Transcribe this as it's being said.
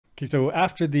Okay, so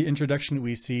after the introduction,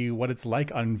 we see what it's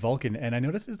like on Vulcan, and I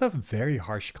notice it's a very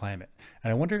harsh climate.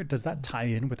 And I wonder, does that tie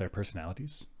in with their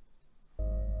personalities?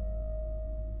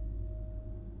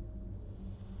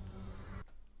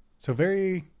 So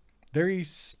very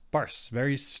sparse,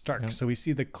 very stark. Yeah. So we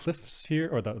see the cliffs here,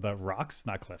 or the rocks,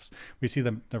 not cliffs. We see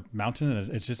the mountain,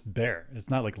 and it's just bare. It's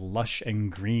not like lush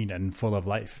and green and full of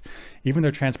life. Even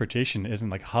their transportation isn't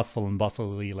like hustle and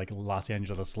bustly like Los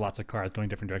Angeles, lots of cars going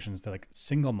different directions. They're like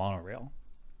single monorail.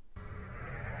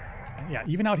 And yeah,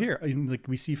 even out here, like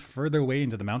we see further away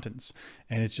into the mountains,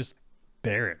 and it's just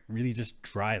barren, really just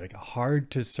dry, like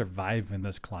hard to survive in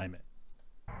this climate.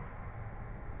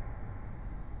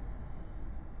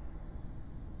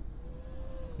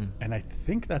 And I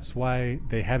think that's why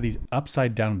they have these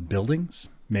upside down buildings.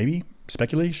 Maybe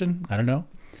speculation. I don't know.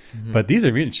 But these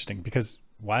are really interesting because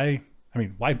why? I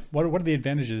mean, why? What are the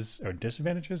advantages or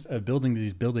disadvantages of building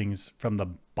these buildings from the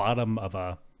bottom of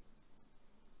a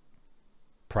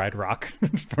Pride Rock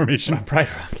formation? Pride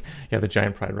Rock. Yeah, the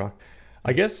giant Pride Rock.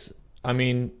 I guess, I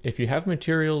mean, if you have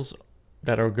materials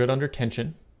that are good under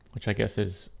tension, which I guess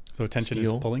is So tension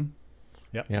steel, is pulling.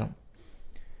 Yep. yeah,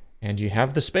 and you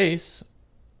have the space,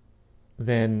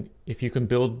 then if you can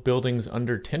build buildings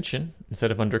under tension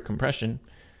instead of under compression,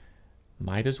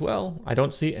 might as well. I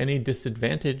don't see any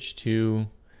disadvantage to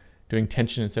doing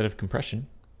tension instead of compression.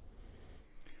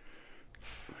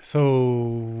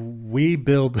 So we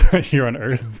build here on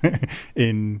Earth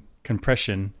in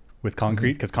compression with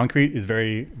concrete because concrete is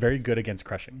very, very good against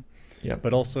crushing. Yeah.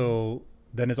 But also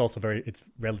then it's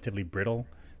relatively brittle.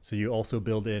 So you also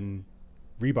build in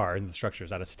rebar in the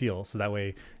structures out of steel. So that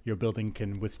way your building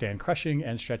can withstand crushing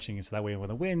and stretching. And so that way with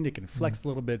the wind, it can flex a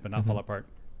little bit, but not fall apart.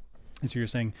 And so you're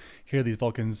saying here, these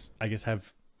Vulcans, I guess,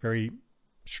 have very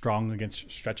strong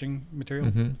against stretching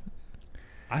material.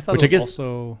 I thought Which it I was guess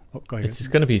also, oh, go ahead. it's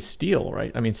going to be steel,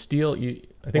 right? I mean, steel, I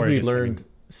think Or we just, I mean, learned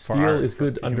for steel our- is for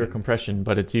good under human. compression,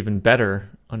 but it's even better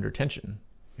under tension.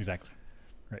 Exactly.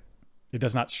 Right. It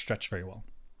does not stretch very well.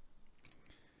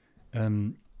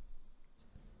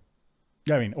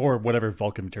 Yeah, I mean, or whatever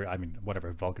Vulcan material. I mean,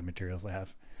 whatever Vulcan materials they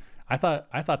have. I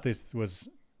thought this was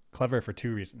clever for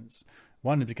two reasons.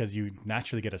 One is because you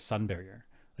naturally get a sun barrier.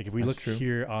 Like if we That's look true.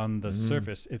 here on the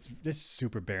surface, it's just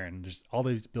super barren. Just all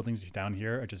these buildings down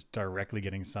here are just directly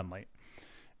getting sunlight.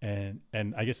 And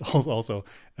I guess also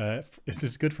this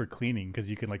is good for cleaning because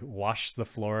you can like wash the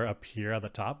floor up here at the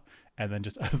top, and then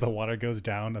just as the water goes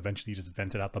down, eventually you just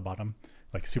vent it out the bottom.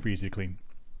 Like super easy to clean.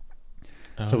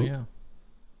 Oh, So- yeah.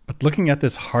 But looking at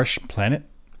this harsh planet,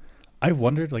 I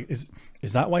wondered, like, is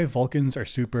that why Vulcans are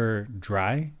super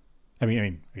dry?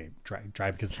 Okay,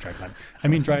 dry because it's a dry planet. I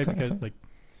mean, dry because like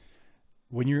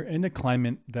when you're in a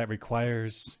climate that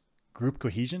requires group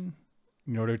cohesion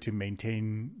in order to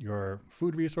maintain your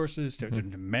food resources to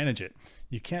manage it,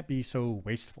 you can't be so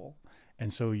wasteful,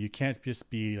 and so you can't just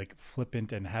be like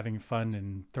flippant and having fun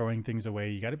and throwing things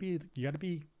away. You got to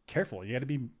be careful. You got to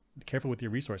be careful with your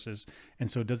resources.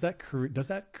 And so does the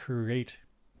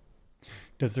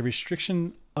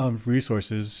restriction of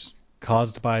resources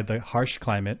caused by the harsh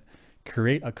climate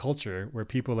create a culture where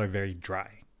people are very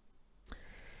dry?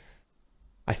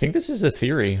 I think this is a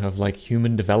theory of like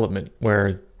human development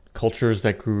where cultures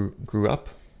that grew up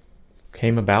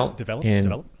came about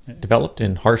developed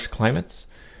in harsh climates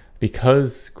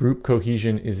because group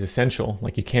cohesion is essential.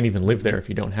 Like you can't even live there if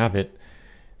you don't have it.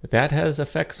 That has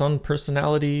effects on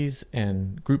personalities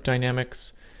and group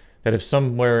dynamics that if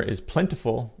somewhere is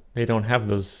plentiful, they don't have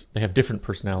those, they have different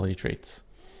personality traits.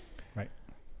 Right.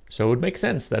 So it would make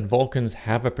sense that Vulcans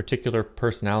have a particular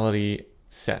personality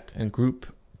set and group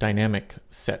dynamic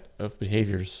set of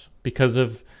behaviors because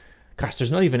of, gosh,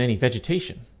 there's not even any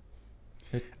vegetation.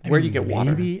 Where do you get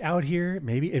water? Maybe out here,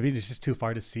 maybe. I mean, it's just too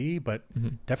far to see, but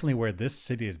definitely where this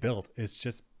city is built, it's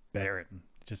just barren.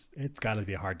 It's got to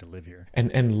be hard to live here.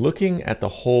 And looking at the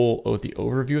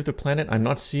overview of the planet, I'm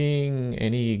not seeing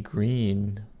any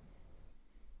green.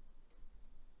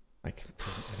 Like,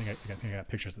 I got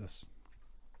pictures of this.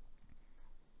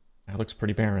 that looks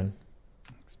pretty barren.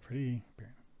 It's pretty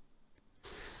barren.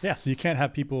 Yeah, so you can't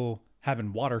have people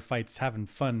having water fights, having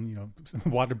fun,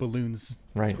 water balloons,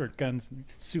 Right. squirt guns,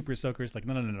 super soakers. Like,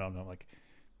 no. Like,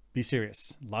 be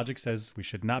serious. Logic says we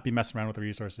should not be messing around with the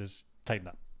resources. Tighten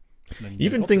up. And then you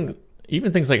Even get a culture.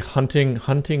 things like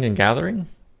hunting and gathering.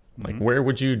 Like, where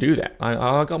would you do that?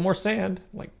 I got more sand.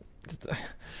 Like,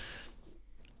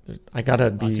 I gotta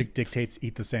Logic dictates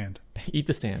eat the sand. eat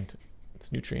the sand.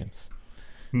 It's nutrients.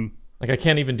 Like, I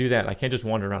can't even do that. I can't just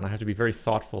wander around. I have to be very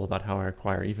thoughtful about how I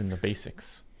acquire even the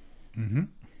basics.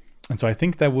 And so I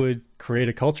think that would create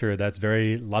a culture that's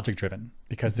very logic driven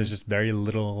because there's just very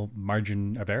little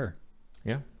margin of error.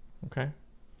 Yeah. Okay.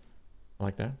 I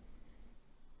like that.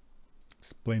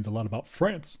 Explains a lot about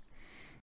France.